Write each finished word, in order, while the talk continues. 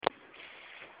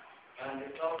And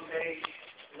it's on page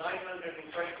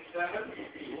 927.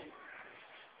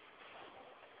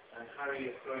 And Harry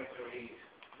is going to read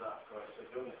that for us. So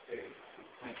Jonah 2.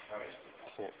 Thanks, Harry.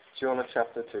 Okay. Jonah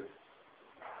chapter 2.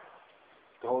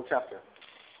 The whole chapter?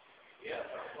 Yeah,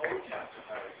 the whole chapter,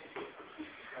 Harry.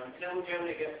 Until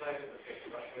Jonah gets out of the fish.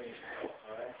 That's when you stop,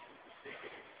 alright?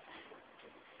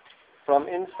 From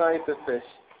inside the fish,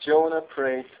 Jonah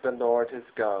prayed to the Lord his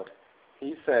God.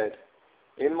 He said,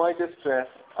 "In my distress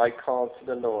I called to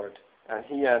the Lord, and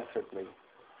he answered me.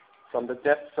 From the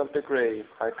depths of the grave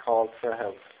I called for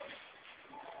help,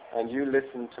 and you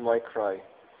listened to my cry.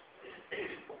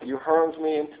 You hurled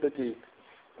me into the deep,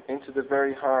 into the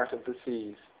very heart of the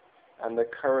seas, and the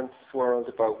currents swirled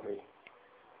about me.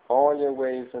 All your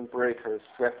waves and breakers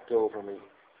swept over me.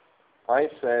 I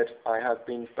said, I have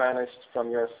been banished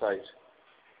from your sight.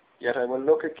 Yet I will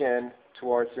look again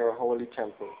towards your holy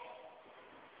temple.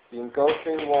 The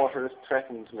engulfing waters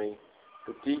threatened me.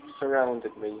 The deep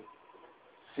surrounded me.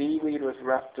 Seaweed was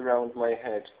wrapped around my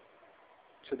head.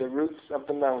 To the roots of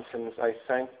the mountains I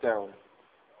sank down.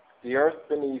 The earth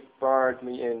beneath barred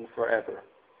me in forever.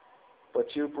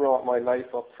 But you brought my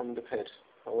life up from the pit,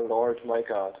 O Lord my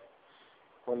God.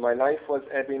 When my life was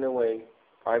ebbing away,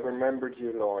 I remembered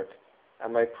you, Lord,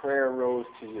 and my prayer rose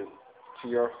to you, to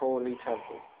your holy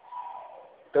temple.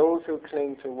 Those who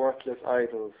cling to worthless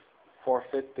idols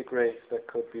forfeit the grace that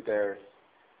could be theirs.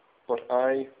 But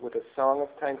I, with a song of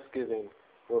thanksgiving,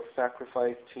 will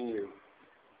sacrifice to you.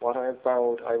 What I have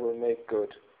vowed I will make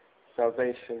good.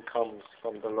 Salvation comes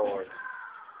from the Lord."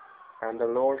 And the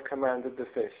Lord commanded the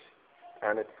fish,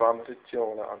 and it vomited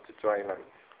Jonah onto dry land.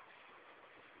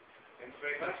 Thanks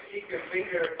very much. Keep your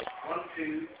finger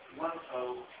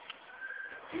 1-2-1-0.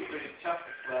 Hebrews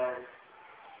chapter 12,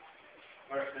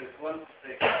 verses 1 to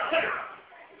 6,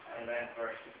 and then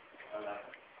verse 11.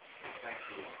 Thank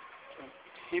you.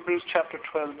 Hebrews chapter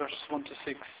 12, verses 1 to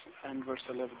 6, and verse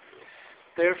 11.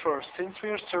 Therefore, since we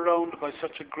are surrounded by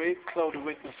such a great cloud of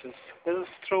witnesses, let us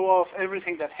throw off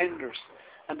everything that hinders,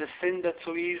 and the sin that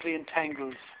so easily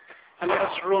entangles, and let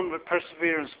us run with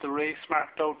perseverance the race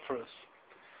marked out for us.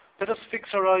 Let us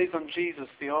fix our eyes on Jesus,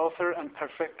 the author and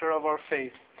perfecter of our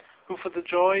faith, who for the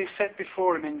joy set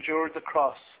before him endured the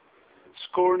cross,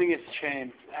 scorning its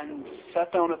shame, and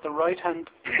sat down at the right hand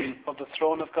of the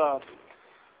throne of God.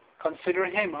 Consider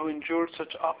him who endured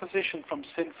such opposition from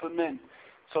sinful men,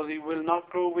 so that he will not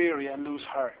grow weary and lose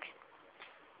heart.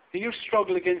 In your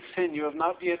struggle against sin, you have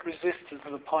not yet resisted to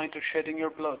the point of shedding your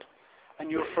blood, and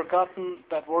you have forgotten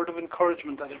that word of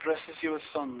encouragement that addresses you as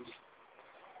sons.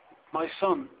 My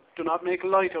son, do not make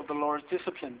light of the Lord's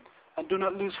discipline, and do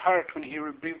not lose heart when he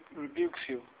rebukes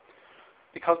you,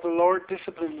 because the Lord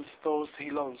disciplines those he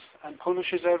loves, and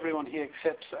punishes everyone he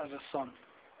accepts as a son.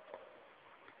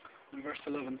 In verse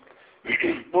 11,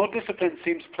 no discipline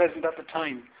seems pleasant at the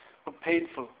time, but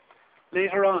painful.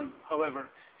 Later on, however,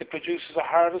 it produces a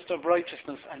harvest of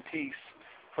righteousness and peace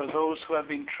for those who have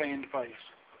been trained by it.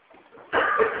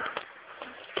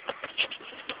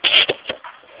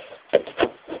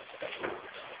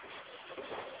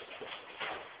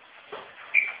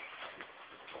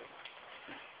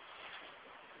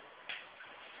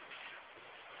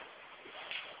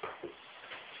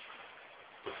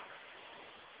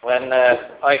 When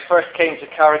I first came to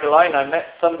Carrigaline, I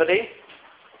met somebody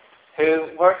who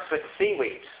works with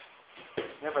seaweed.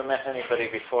 Never met anybody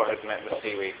before who'd met with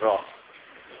seaweed. Ross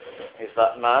is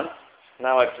that man.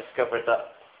 Now I've discovered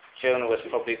that Jonah was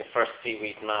probably the first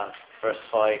seaweed man. Verse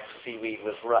 5, seaweed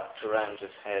was wrapped around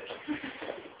his head.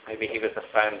 Maybe he was the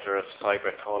founder of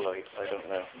cyber colloids, I don't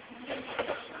know.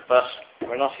 But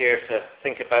we're not here to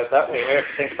think about that. We're here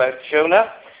to think about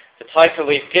Jonah. The title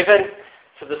we've given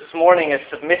to this morning is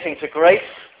Submitting to Grace.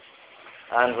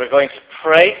 And we're going to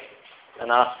pray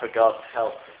and ask for God's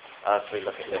help as we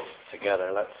look at this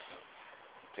together. Let's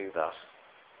do that.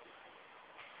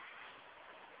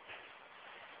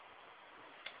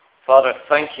 Father,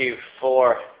 thank you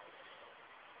for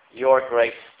your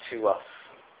grace to us.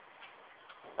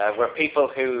 We're people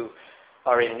who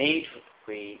are in need.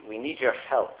 We need your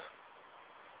help.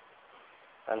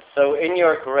 And so in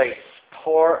your grace,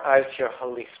 pour out your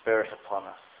Holy Spirit upon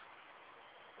us.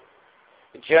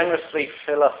 Generously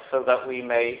fill us so that we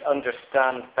may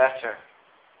understand better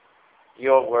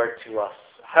your word to us,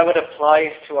 how it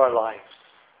applies to our lives,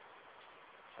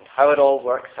 and how it all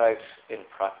works out in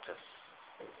practice.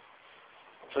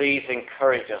 Please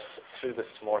encourage us through this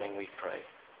morning, we pray.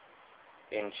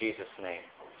 In Jesus' name,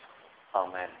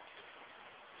 amen.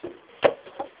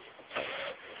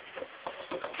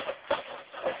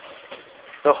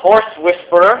 The Horse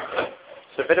Whisperer.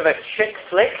 It's a bit of a chick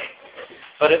flick,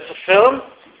 but it's a film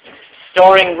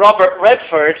starring Robert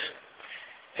Redford,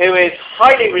 who is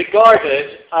highly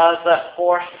regarded as a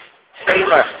horse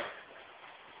tamer.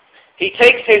 He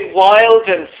takes in wild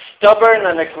and stubborn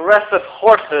and aggressive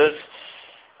horses,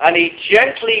 and he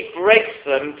gently breaks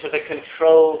them to the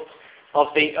control of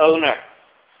the owner.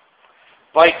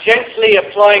 By gently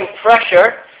applying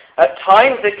pressure, at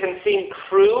times it can seem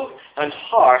cruel and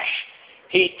harsh,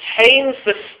 he tames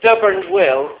the stubborn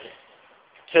will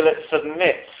till it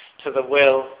submits to the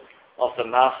will of the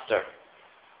master.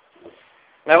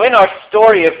 Now, in our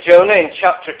story of Jonah in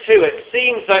chapter 2, it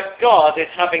seems that God is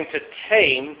having to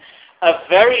tame a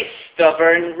very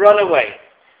stubborn runaway.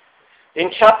 In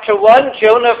chapter 1,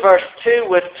 Jonah, verse 2,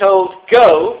 was told,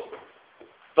 "Go,"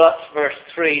 but verse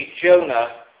 3,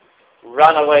 Jonah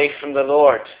ran away from the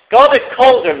Lord. God had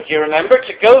called him, do you remember,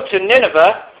 to go to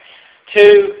Nineveh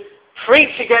to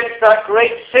preach against that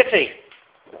great city.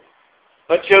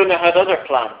 But Jonah had other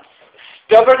plans.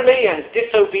 Stubbornly and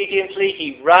disobediently,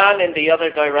 he ran in the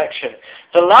other direction.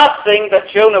 The last thing that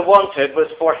Jonah wanted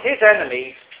was for his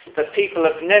enemies, the people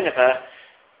of Nineveh,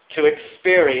 to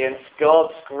experience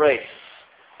God's grace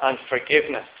and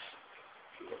forgiveness.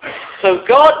 So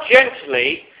God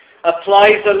gently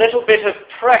applies a little bit of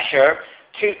pressure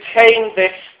to tame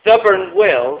this stubborn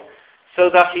will so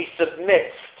that he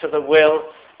submits to the will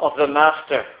of the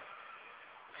master.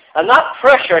 And that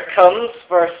pressure comes,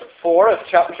 verse 4 of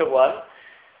chapter 1,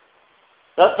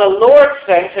 that the Lord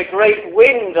sent a great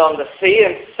wind on the sea,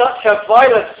 and such a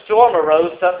violent storm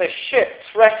arose that the ship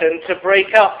threatened to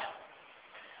break up.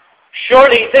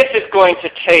 Surely this is going to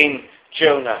tame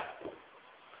Jonah.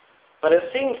 But it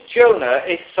seems Jonah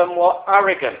is somewhat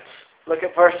arrogant. Look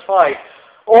at verse 5.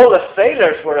 All the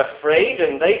sailors were afraid,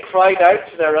 and they cried out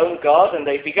to their own God, and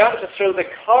they began to throw the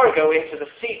cargo into the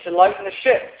sea to lighten the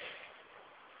ship.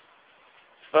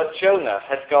 But Jonah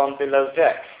had gone below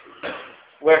deck,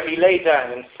 where he lay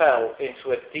down and fell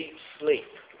into a deep sleep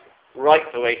right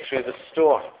the way through the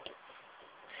storm.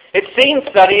 It seems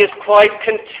that he is quite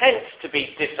content to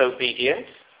be disobedient.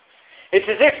 It's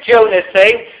as if Jonah is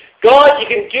saying, God, you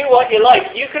can do what you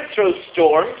like. You can throw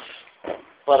storms,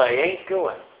 but I ain't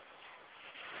going.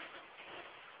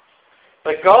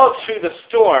 But God, through the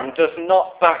storm, does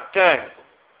not back down.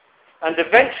 And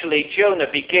eventually Jonah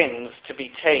begins to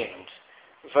be tamed.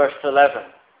 Verse 11.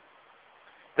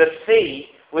 The sea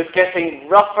was getting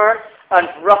rougher and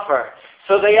rougher.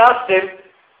 So they asked him,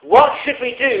 what should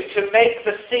we do to make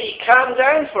the sea calm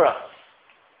down for us?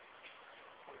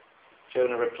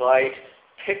 Jonah replied,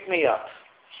 pick me up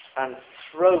and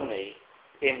throw me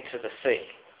into the sea.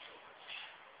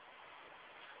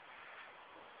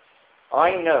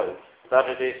 I know that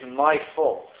it is my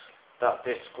fault that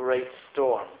this great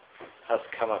storm has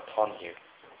come upon you.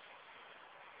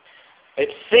 It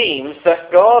seems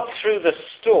that God, through the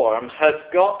storm, has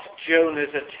got Jonah's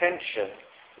attention,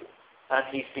 and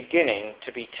he's beginning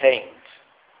to be tamed.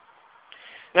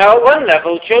 Now, at one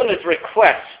level, Jonah's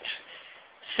request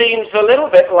seems a little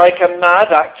bit like a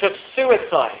mad act of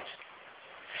suicide.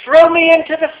 Throw me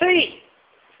into the sea.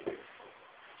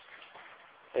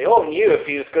 They all knew if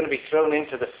he was going to be thrown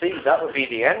into the sea, that would be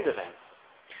the end of him.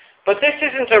 But this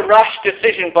isn't a rash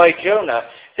decision by Jonah.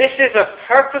 This is a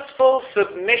purposeful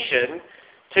submission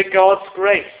to God's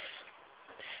grace.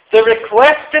 The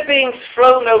request of being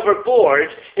thrown overboard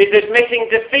is admitting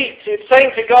defeat. It's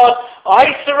saying to God,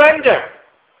 I surrender.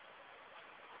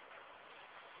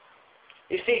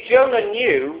 You see, Jonah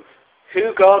knew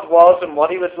who God was and what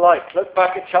he was like. Look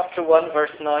back at chapter 1,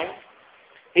 verse 9.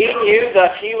 He knew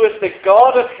that he was the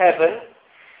God of heaven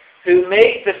who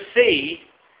made the sea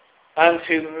and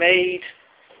who made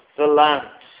the land.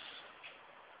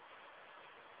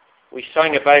 We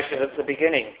sang about it at the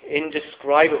beginning.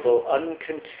 Indescribable,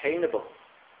 uncontainable.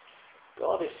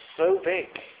 God is so big.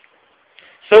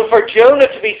 So for Jonah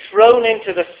to be thrown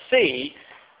into the sea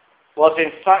was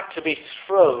in fact to be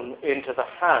thrown into the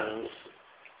hands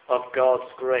of God's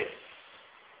grace.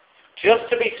 Just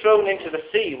to be thrown into the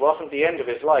sea wasn't the end of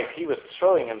his life. He was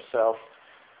throwing himself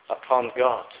upon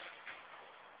God.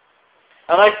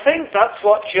 And I think that's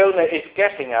what Jonah is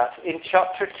getting at in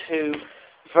chapter 2,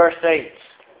 verse 8,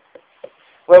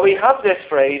 where we have this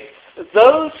phrase,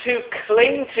 those who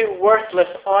cling to worthless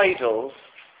idols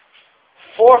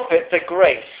forfeit the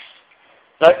grace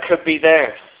that could be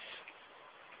theirs.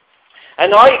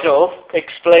 An idol,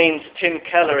 explains Tim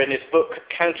Keller in his book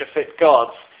Counterfeit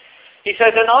Gods, he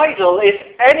says an idol is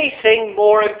anything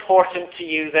more important to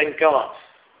you than God.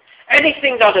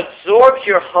 Anything that absorbs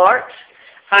your heart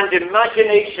and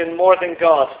imagination more than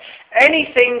God.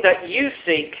 Anything that you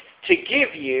seek to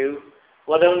give you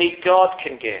what only God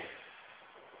can give.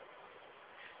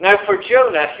 Now for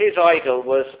Jonah, his idol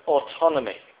was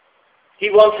autonomy. He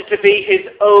wanted to be his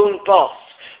own boss,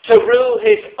 to rule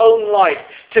his own life,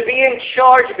 to be in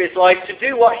charge of his life, to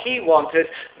do what he wanted.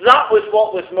 That was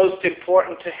what was most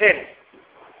important to him.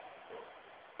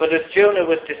 But as Jonah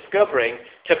was discovering,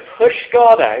 to push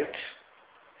God out,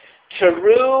 to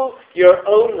rule your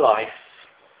own life,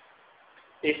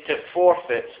 is to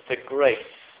forfeit the grace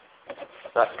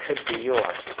that could be yours.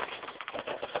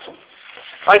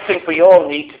 I think we all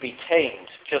need to be tamed,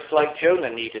 just like Jonah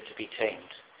needed to be tamed.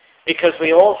 Because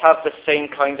we all have the same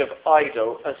kind of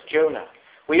idol as Jonah.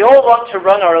 We all want to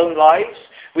run our own lives.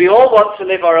 We all want to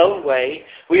live our own way.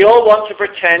 We all want to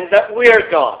pretend that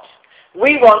we're God.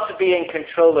 We want to be in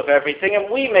control of everything,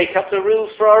 and we make up the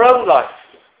rules for our own life.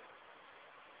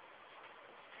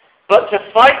 But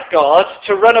to fight God,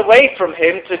 to run away from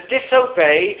him, to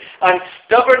disobey, and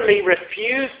stubbornly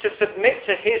refuse to submit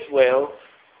to his will,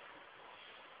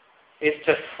 is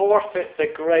to forfeit the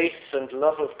grace and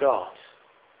love of God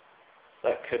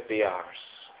that could be ours.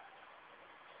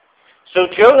 So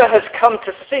Jonah has come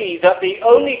to see that the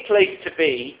only place to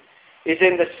be is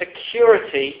in the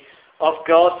security of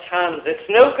God's hands. It's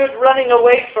no good running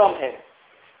away from him.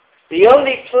 The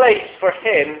only place for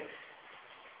him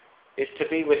is to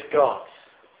be with God.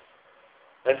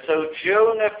 And so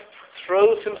Jonah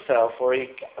throws himself, or he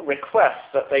requests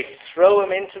that they throw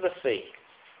him into the sea,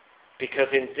 because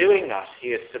in doing that he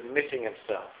is submitting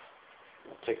himself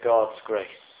to God's grace.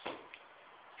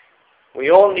 We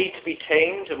all need to be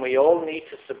tamed, and we all need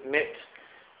to submit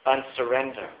and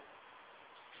surrender.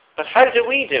 But how do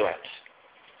we do it?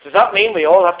 Does that mean we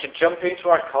all have to jump into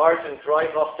our cars and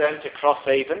drive off down to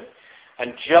Crosshaven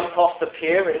and jump off the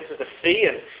pier into the sea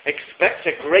and expect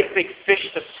a great big fish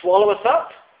to swallow us up?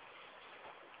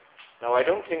 No, I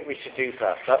don't think we should do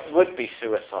that. That would be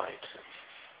suicide.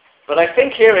 But I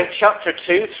think here in chapter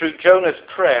 2, through Jonah's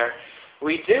prayer,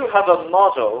 we do have a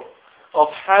model of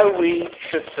how we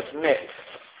should submit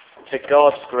to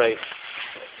God's grace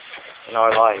in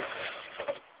our lives.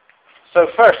 So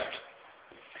first,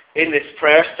 in this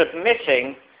prayer,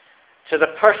 submitting to the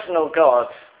personal God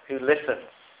who listens.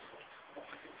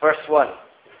 Verse 1,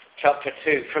 chapter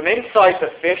 2. From inside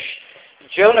the fish,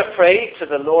 Jonah prayed to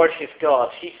the Lord his God.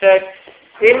 He said,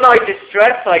 "In my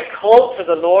distress I called to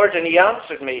the Lord, and he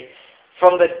answered me.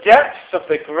 From the depths of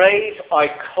the grave I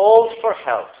called for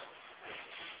help,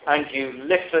 and you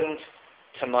listened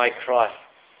to my cry."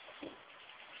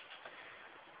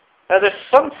 Now there's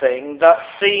something that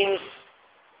seems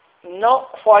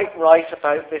not quite right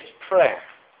about this prayer.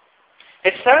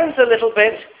 It sounds a little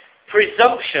bit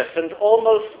presumptuous and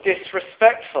almost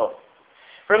disrespectful.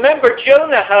 Remember,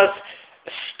 Jonah has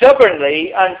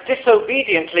stubbornly and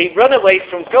disobediently run away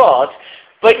from God,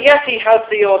 but yet he has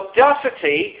the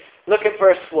audacity, look at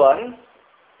verse 1,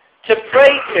 to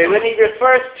pray to, and he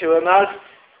refers to him as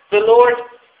the Lord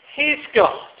his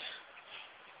God.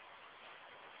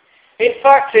 In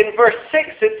fact, in verse 6,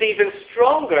 it's even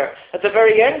stronger. At the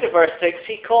very end of verse 6,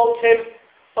 he called him,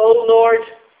 "O Lord,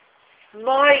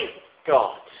 my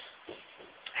God."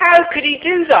 How could he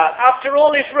do that after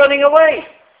all his running away?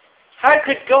 How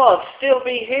could God still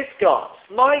be his God,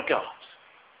 my God?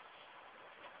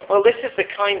 Well, this is the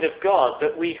kind of God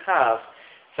that we have,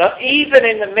 that even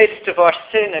in the midst of our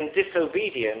sin and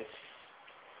disobedience,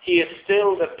 he is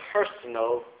still the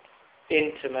personal,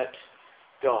 intimate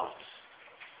God.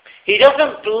 He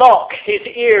doesn't block his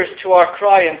ears to our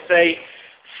cry and say,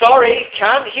 "Sorry,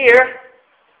 can't hear.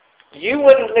 You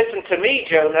wouldn't listen to me,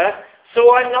 Jonah,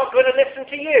 so I'm not going to listen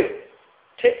to you."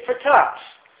 Tit for tat.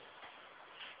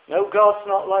 No, God's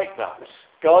not like that.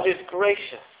 God is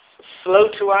gracious, slow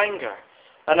to anger,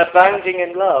 and abounding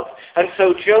in love. And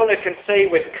so Jonah can say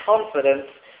with confidence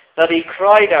that he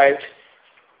cried out,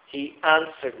 "He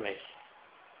answered me.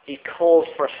 He called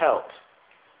for help,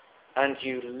 and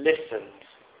you listened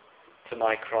to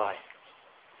my cry."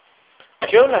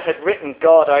 Jonah had written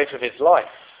God out of his life.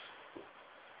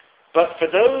 But for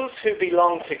those who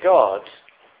belong to God,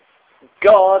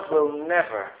 God will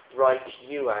never write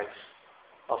you out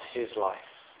of his life.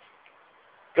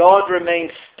 God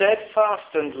remains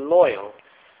steadfast and loyal,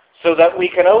 so that we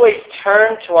can always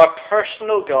turn to our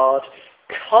personal God,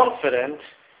 confident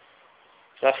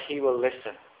that he will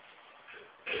listen.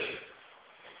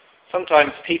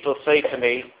 Sometimes people say to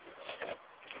me,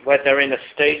 when they're in a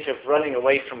state of running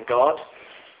away from God,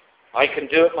 "I can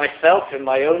do it myself in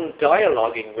my own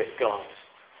dialoguing with God.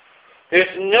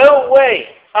 There's no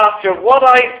way, after what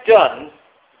I've done,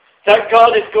 that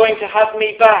God is going to have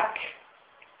me back.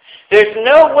 There's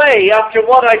no way, after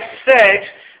what I've said,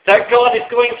 that God is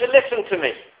going to listen to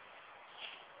me."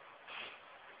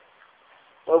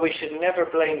 Well, we should never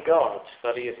blame God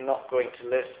that he is not going to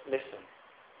listen.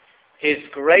 His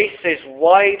grace is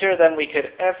wider than we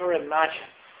could ever imagine.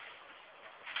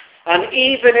 And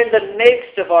even in the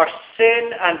midst of our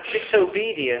sin and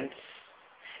disobedience,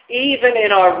 even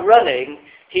in our running,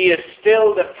 he is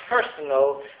still the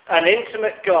personal and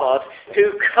intimate God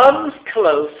who comes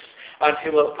close and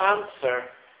who will answer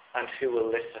and who will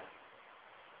listen.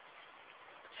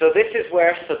 So this is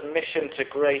where submission to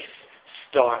grace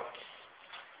starts.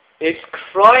 It's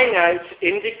crying out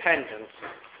in dependence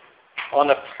on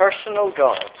a personal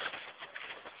God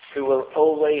who will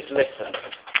always listen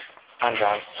and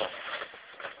answer.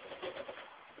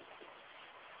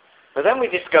 But then we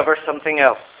discover something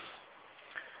else.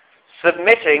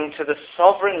 Submitting to the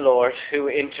sovereign Lord who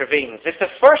intervenes. If the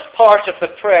first part of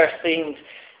the prayer seemed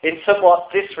in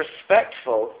somewhat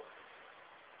disrespectful,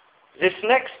 this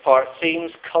next part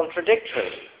seems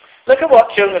contradictory. Look at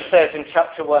what Jonah says in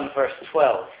chapter 1, verse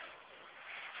 12.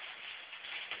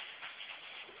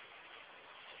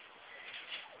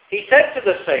 He said to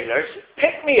the sailors,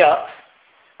 "Pick me up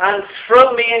and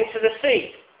throw me into the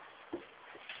sea."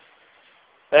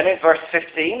 Then in verse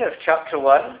 15 of chapter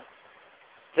 1,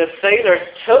 the sailors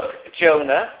took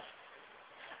Jonah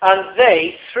and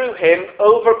they threw him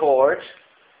overboard,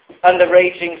 and the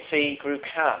raging sea grew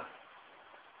calm.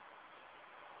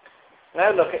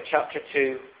 Now look at chapter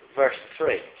 2, verse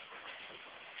 3.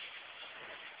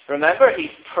 Remember,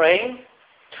 he's praying,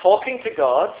 talking to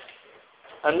God,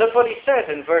 and look what he says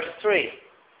in verse 3.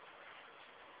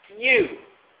 "You,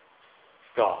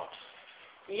 God,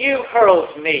 you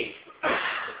hurled me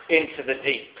into the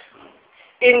deep,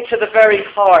 into the very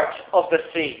heart of the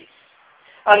sea,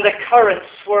 and the current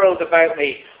swirled about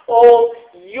me. All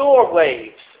your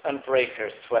waves and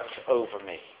breakers swept over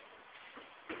me."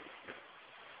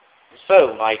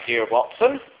 So, my dear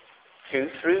Watson, who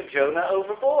threw Jonah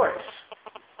overboard?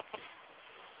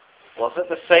 Was it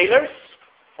the sailors,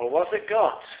 or was it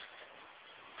God?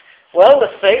 Well,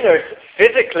 the sailors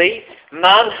physically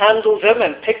manhandled him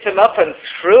and picked him up and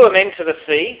threw him into the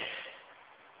sea.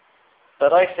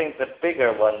 But I think the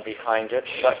bigger one behind it,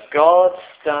 that God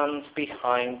stands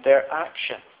behind their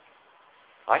action.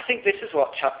 I think this is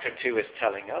what chapter 2 is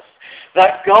telling us.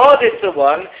 That God is the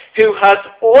one who has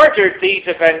ordered these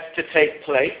events to take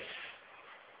place.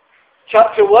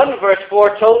 Chapter 1, verse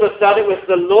 4 told us that it was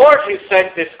the Lord who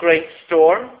sent this great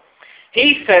storm.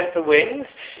 He sent the winds.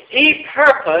 He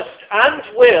purposed and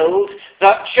willed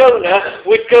that Jonah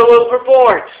would go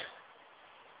overboard.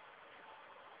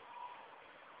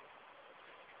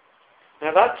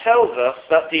 Now that tells us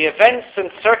that the events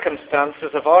and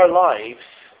circumstances of our lives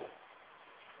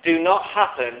do not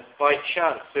happen by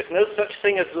chance. There's no such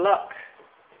thing as luck.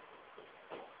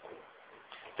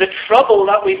 The trouble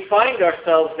that we find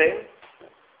ourselves in,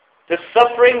 the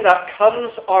suffering that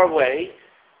comes our way,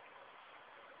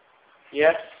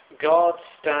 yes, God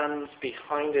stands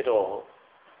behind it all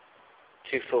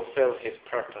to fulfill his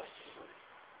purpose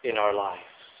in our lives.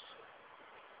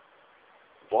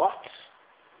 What?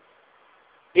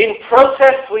 In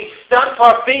protest, we stamp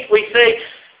our feet, we say,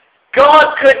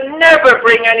 God could never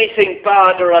bring anything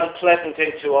bad or unpleasant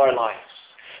into our lives.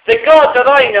 The God that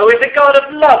I know is a God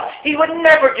of love. He would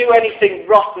never do anything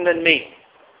rotten and mean.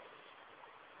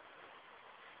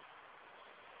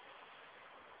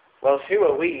 Well, who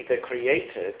are we, the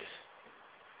created,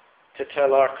 to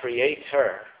tell our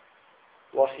Creator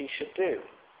what he should do?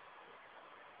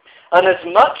 And as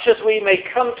much as we may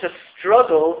come to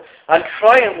struggle and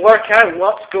try and work out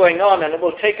what's going on, and it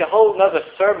will take a whole other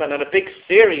sermon and a big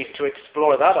series to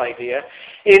explore that idea,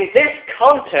 in this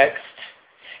context,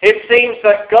 it seems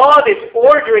that God is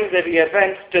ordering the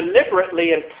events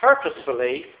deliberately and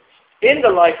purposefully in the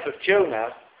life of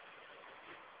Jonah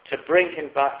to bring him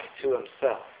back to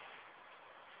himself.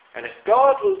 And if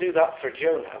God will do that for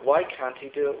Jonah, why can't he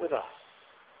do it with us?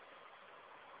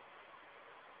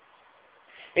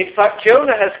 In fact,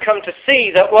 Jonah has come to see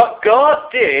that what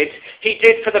God did, he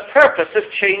did for the purpose of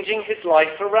changing his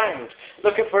life around.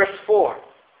 Look at verse 4.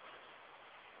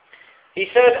 He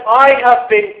said, "I have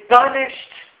been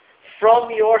banished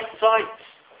from your sight."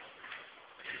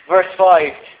 Verse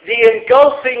 5, "The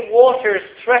engulfing waters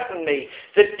threatened me.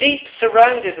 The deep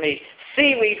surrounded me.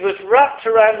 Seaweed was wrapped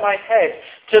around my head.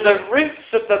 To the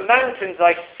roots of the mountains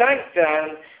I sank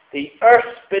down. The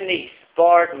earth beneath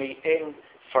barred me in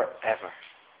forever."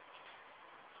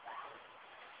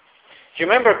 Do you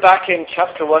remember back in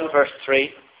chapter 1, verse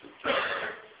 3?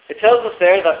 It tells us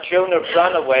there that Jonah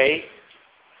ran away,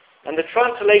 and the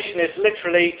translation is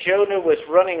literally, Jonah was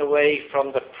running away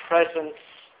from the presence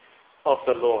of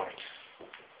the Lord.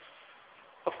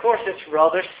 Of course, it's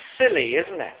rather silly,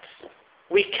 isn't it?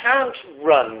 We can't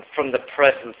run from the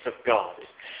presence of God.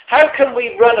 How can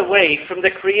we run away from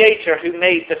the Creator who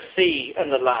made the sea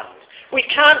and the land? We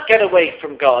can't get away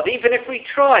from God, even if we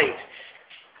tried.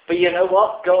 But you know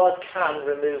what? God can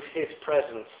remove his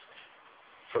presence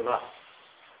from us.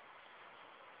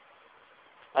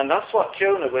 And that's what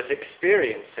Jonah was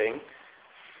experiencing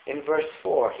in verse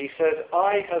 4. He says,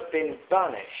 I have been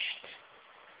banished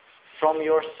from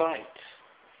your sight.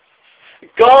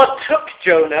 God took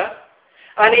Jonah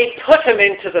and he put him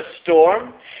into the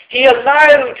storm. He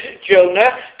allowed Jonah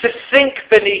to sink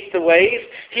beneath the waves.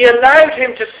 He allowed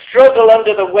him to struggle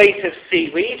under the weight of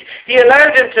seaweed. He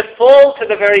allowed him to fall to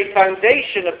the very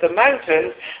foundation of the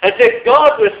mountains, as if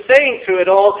God was saying through it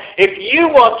all, if you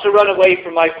want to run away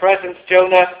from my presence,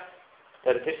 Jonah,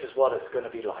 then this is what it's going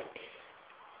to be like.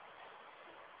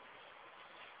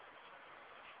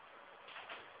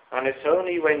 And it's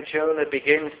only when Jonah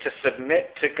begins to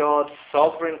submit to God's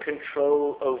sovereign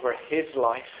control over his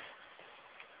life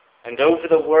and over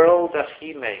the world that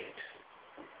he made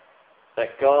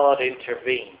that God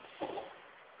intervenes.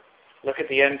 Look at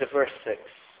the end of verse 6.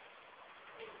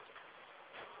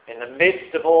 In the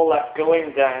midst of all that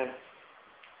going down,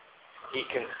 he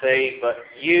can say, but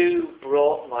you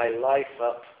brought my life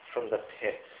up from the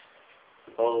pit,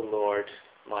 O Lord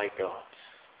my God.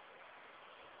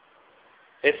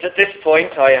 It's at this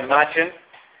point, I imagine,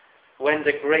 when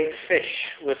the great fish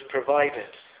was provided,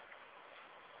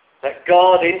 that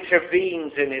God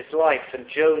intervenes in his life and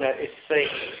Jonah is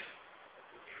saved.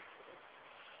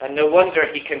 And no wonder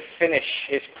he can finish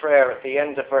his prayer at the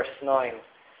end of verse 9.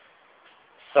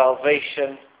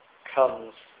 Salvation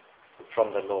comes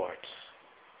from the Lord.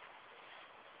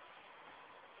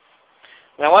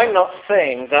 Now, I'm not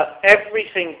saying that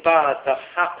everything bad that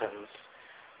happens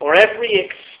or every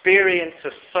experience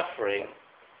of suffering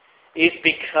is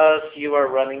because you are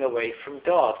running away from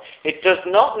God. It does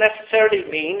not necessarily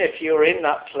mean, if you're in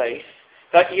that place,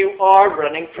 that you are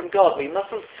running from God. We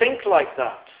mustn't think like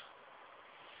that.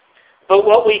 But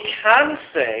what we can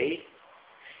say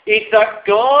is that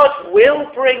God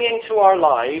will bring into our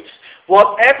lives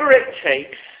whatever it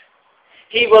takes.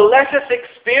 He will let us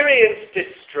experience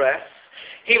distress.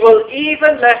 He will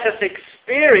even let us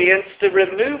experience the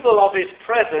removal of his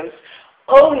presence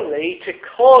only to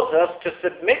cause us to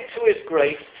submit to his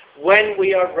grace when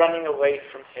we are running away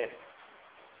from him.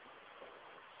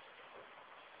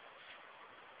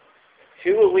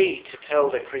 Who are we to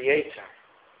tell the Creator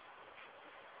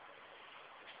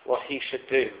what he should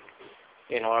do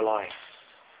in our lives?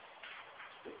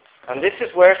 And this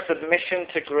is where submission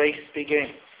to grace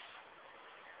begins.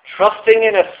 Trusting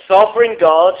in a sovereign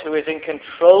God who is in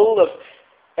control of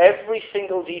every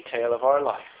single detail of our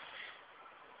life.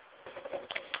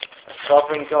 A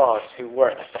sovereign God who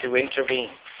works to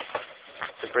intervene,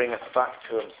 to bring us back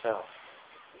to himself.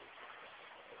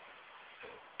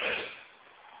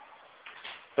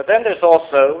 But then there's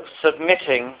also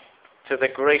submitting to the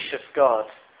gracious God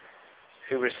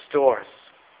who restores.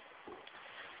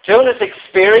 Jonah's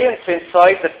experience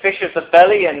inside the fish's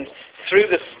belly and through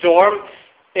the storm,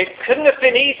 it couldn't have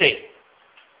been easy.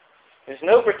 There's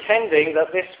no pretending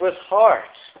that this was hard.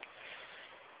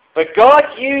 But God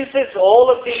uses all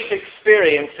of these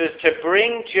experiences to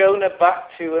bring Jonah back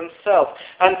to himself.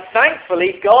 And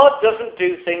thankfully, God doesn't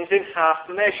do things in half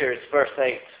measures, verse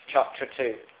 8, chapter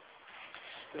 2.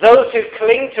 Those who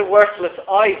cling to worthless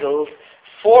idols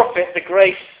forfeit the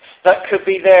grace that could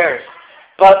be theirs.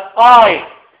 But I,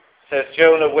 says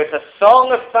Jonah, with a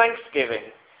song of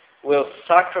thanksgiving, will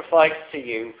sacrifice to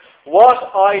you.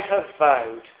 What I have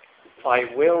vowed, I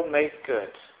will make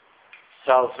good.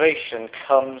 Salvation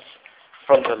comes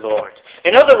from the Lord.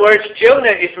 In other words,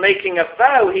 Jonah is making a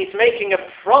vow, he's making a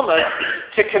promise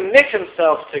to commit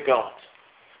himself to God.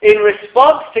 In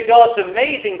response to God's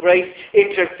amazing grace,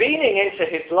 intervening into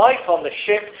his life on the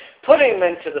ship, putting him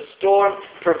into the storm,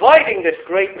 providing this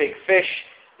great big fish,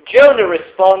 Jonah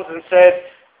responds and says,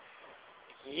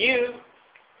 you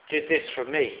did this for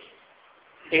me.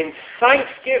 In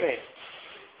thanksgiving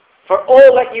for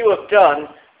all that you have done,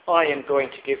 I am going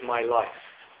to give my life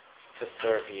to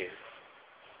serve you.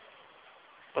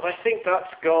 But I think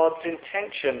that's God's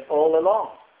intention all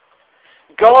along.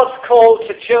 God's call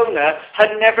to Jonah had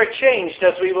never changed,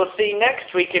 as we will see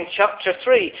next week in chapter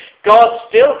 3. God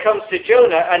still comes to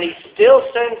Jonah and he still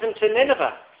sends him to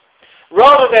Nineveh.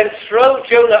 Rather than throw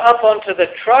Jonah up onto the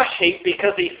trash heap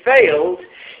because he failed,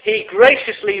 he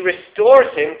graciously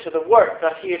restores him to the work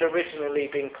that he had originally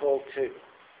been called to.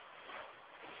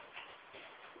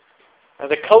 Now,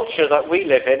 the culture that we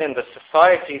live in and the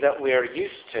society that we are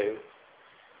used to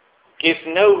gives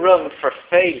no room for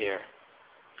failure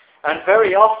And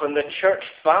very often the church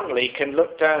family can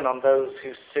look down on those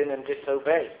who sin and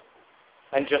disobey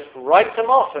and just write them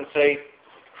off and say,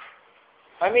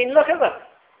 I mean, look at them.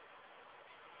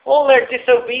 All their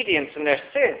disobedience and their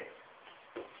sin.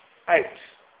 Out.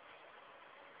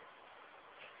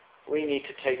 We need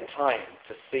to take time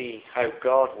to see how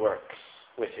God works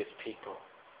with his people.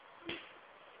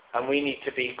 And we need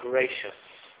to be gracious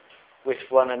with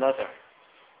one another.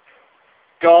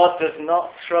 God does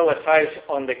not throw us out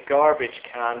on the garbage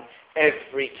can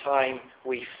every time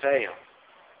we fail.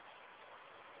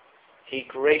 He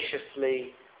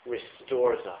graciously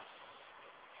restores us,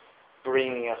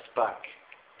 bringing us back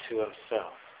to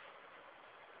himself.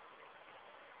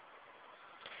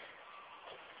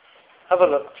 Have a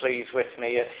look, please, with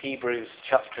me at Hebrews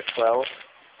chapter 12.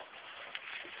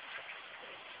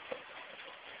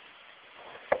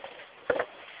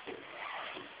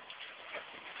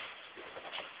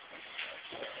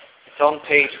 It's on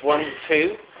page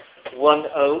 1210.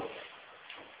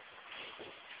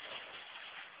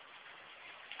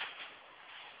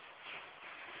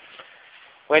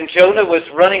 When Jonah was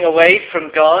running away from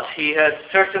God, he had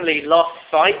certainly lost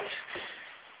sight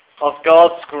of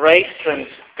God's grace and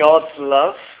God's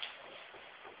love.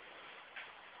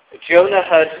 Jonah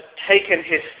had taken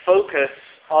his focus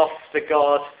off the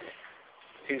God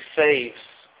who saves.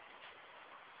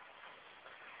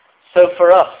 So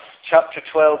for us, chapter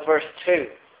 12, verse 2,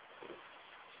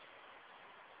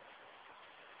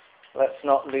 let's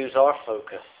not lose our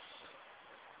focus.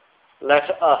 Let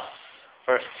us,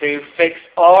 verse 2, fix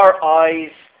our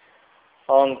eyes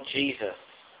on Jesus,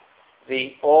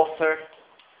 the author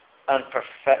and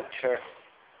perfecter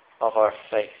of our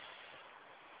faith.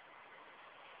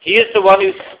 He is the one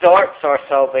who starts our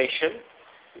salvation,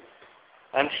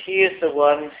 and he is the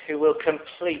one who will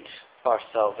complete our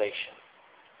salvation.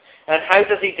 And how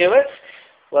does he do it?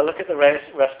 Well, look at the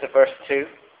rest of verse 2.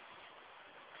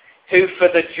 Who for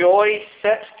the joy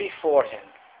set before him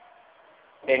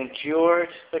endured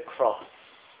the cross,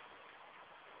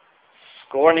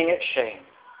 scorning its shame,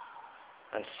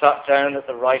 and sat down at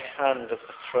the right hand of the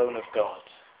throne of God.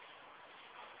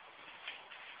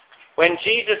 When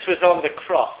Jesus was on the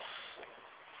cross,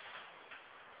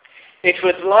 it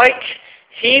was like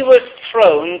he was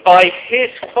thrown by his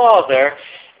Father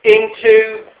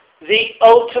into the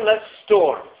ultimate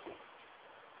storm,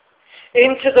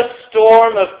 into the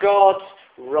storm of God's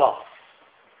wrath,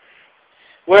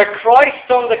 where Christ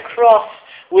on the cross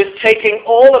was taking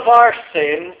all of our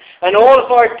sin and all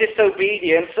of our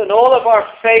disobedience and all of our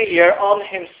failure on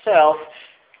himself.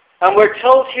 And we're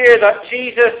told here that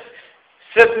Jesus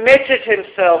submitted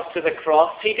himself to the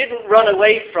cross. He didn't run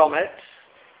away from it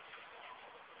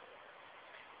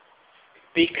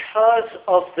because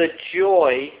of the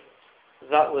joy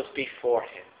that was before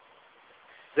him.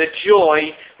 The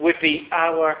joy would be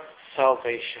our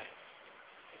salvation.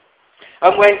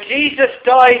 And when Jesus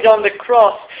died on the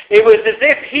cross, it was as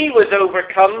if he was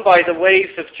overcome by the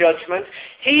waves of judgment.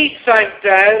 He sank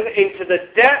down into the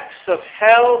depths of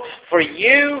hell for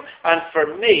you and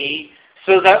for me,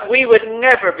 so that we would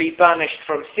never be banished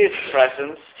from his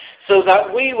presence, so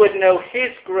that we would know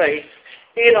his grace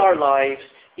in our lives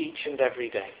each and every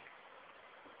day.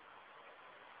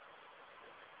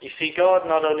 You see, God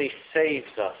not only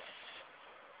saves us,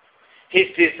 his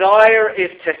desire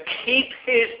is to keep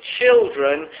his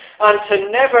children and to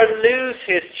never lose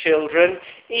his children,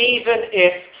 even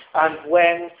if and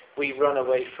when we run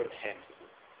away from him.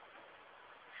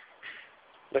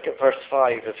 Look at verse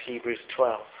 5 of Hebrews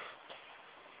 12.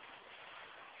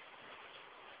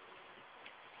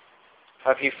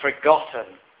 Have you forgotten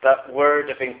that word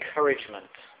of encouragement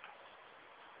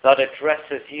that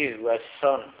addresses you as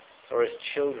sons or as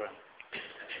children?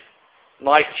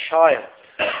 My child,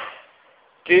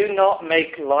 do not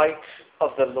make light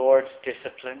of the Lord's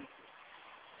discipline.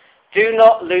 Do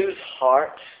not lose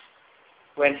heart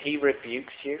when he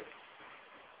rebukes you.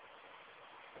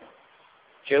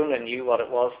 Jonah knew what it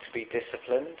was to be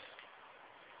disciplined.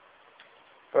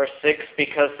 Verse 6,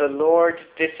 because the Lord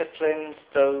disciplines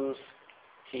those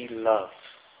he loves.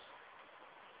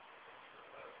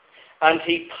 And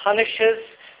he punishes,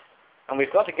 and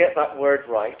we've got to get that word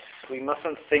right. We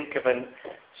mustn't think of a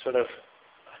sort of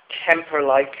temper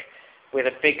like with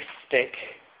a big stick.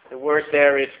 The word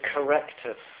there is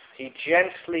corrective. He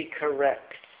gently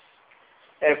corrects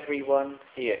everyone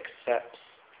he accepts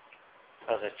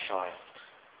as a child.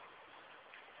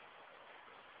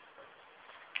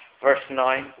 Verse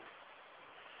 9.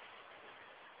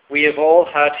 We have all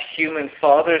had human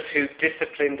fathers who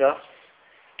disciplined us,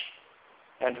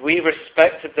 and we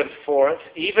respected them for it,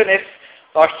 even if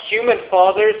our human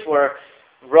fathers were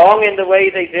wrong in the way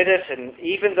they did it, and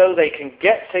even though they can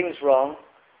get things wrong,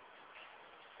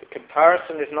 the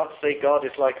comparison is not to say God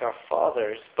is like our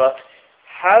fathers, but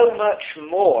how much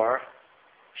more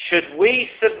should we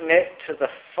submit to the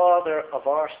Father of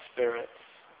our spirits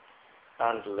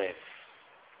and live?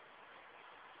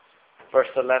 Verse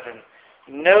 11,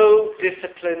 no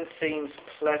discipline seems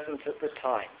pleasant at the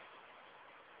time,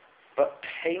 but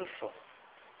painful.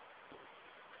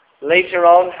 Later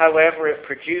on, however, it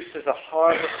produces a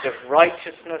harvest of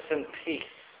righteousness and peace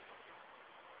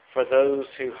for those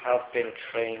who have been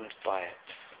trained by it.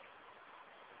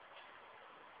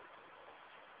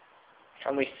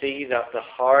 And we see that the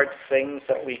hard things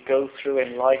that we go through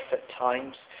in life at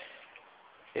times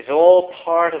is all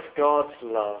part of God's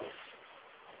love,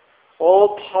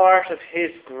 all part of His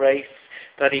grace,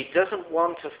 that He doesn't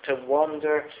want us to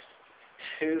wander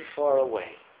too far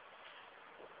away.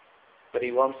 But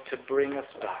He wants to bring us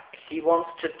back. He wants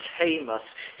to tame us.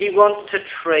 He wants to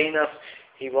train us.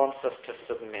 He wants us to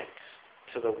submit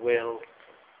to the will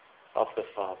of the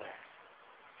Father.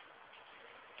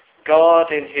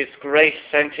 God in His grace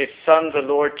sent His Son, the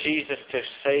Lord Jesus, to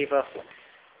save us.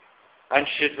 And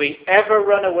should we ever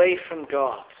run away from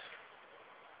God,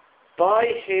 by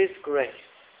His grace,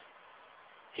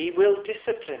 He will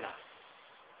discipline us.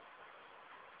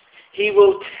 He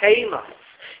will tame us.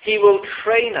 He will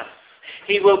train us.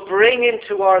 He will bring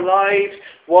into our lives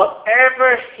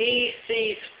whatever He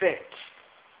sees fit,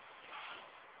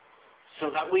 so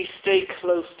that we stay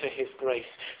close to His grace,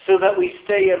 so that we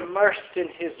stay immersed in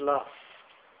His love,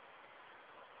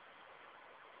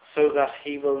 so that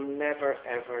He will never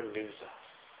ever lose us.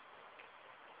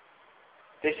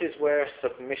 This is where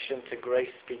submission to grace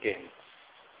begins,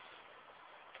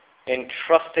 in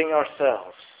trusting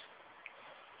ourselves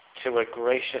to a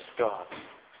gracious God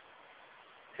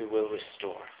who will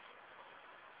restore.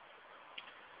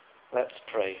 Let's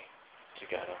pray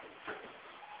together.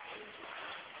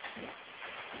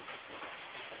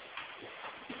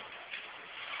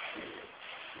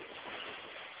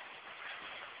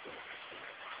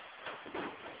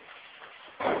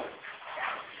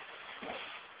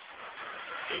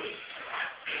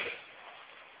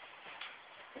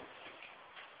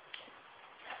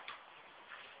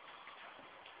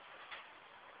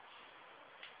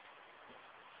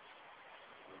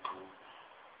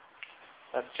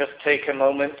 Let's just take a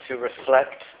moment to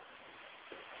reflect.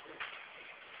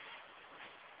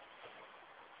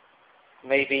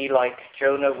 Maybe like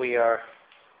Jonah, we are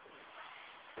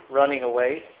running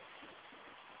away.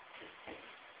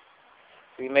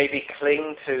 We maybe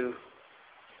cling to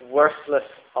worthless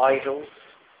idols.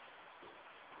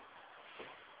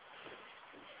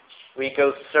 We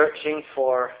go searching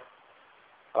for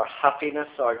our happiness,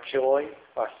 our joy,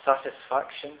 our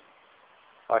satisfaction,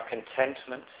 our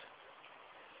contentment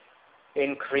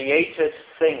in created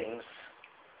things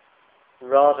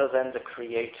rather than the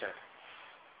Creator.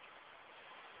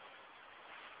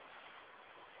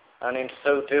 And in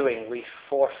so doing, we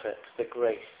forfeit the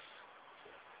grace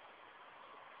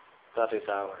that is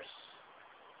ours.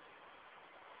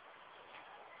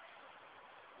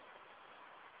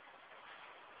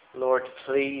 Lord,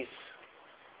 please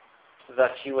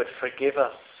that you would forgive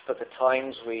us for the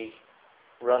times we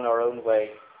run our own way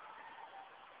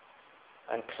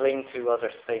and cling to other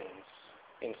things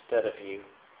instead of you.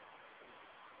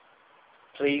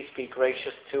 Please be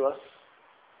gracious to us.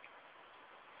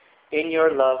 In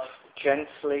your love,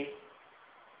 gently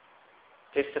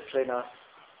discipline us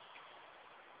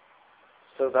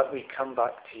so that we come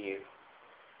back to you,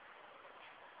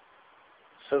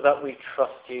 so that we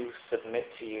trust you, submit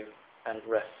to you, and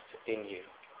rest in you.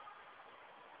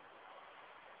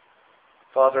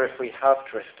 Father, if we have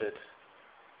drifted,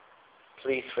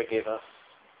 please forgive us.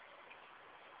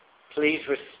 Please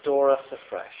restore us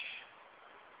afresh.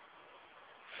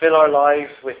 Fill our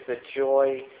lives with the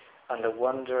joy and the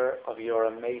wonder of your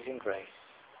amazing grace.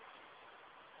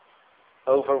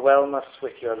 Overwhelm us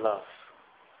with your love.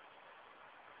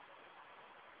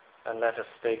 And let us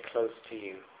stay close to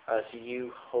you as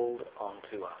you hold on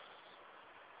to us.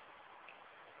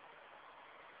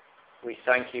 We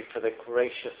thank you for the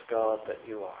gracious God that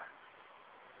you are.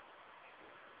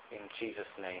 In Jesus'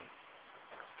 name,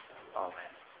 amen.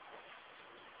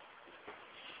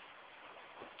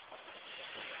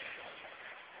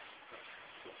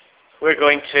 We're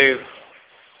going to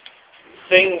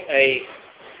sing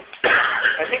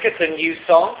I think it's a new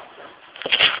song.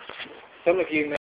 Some of you may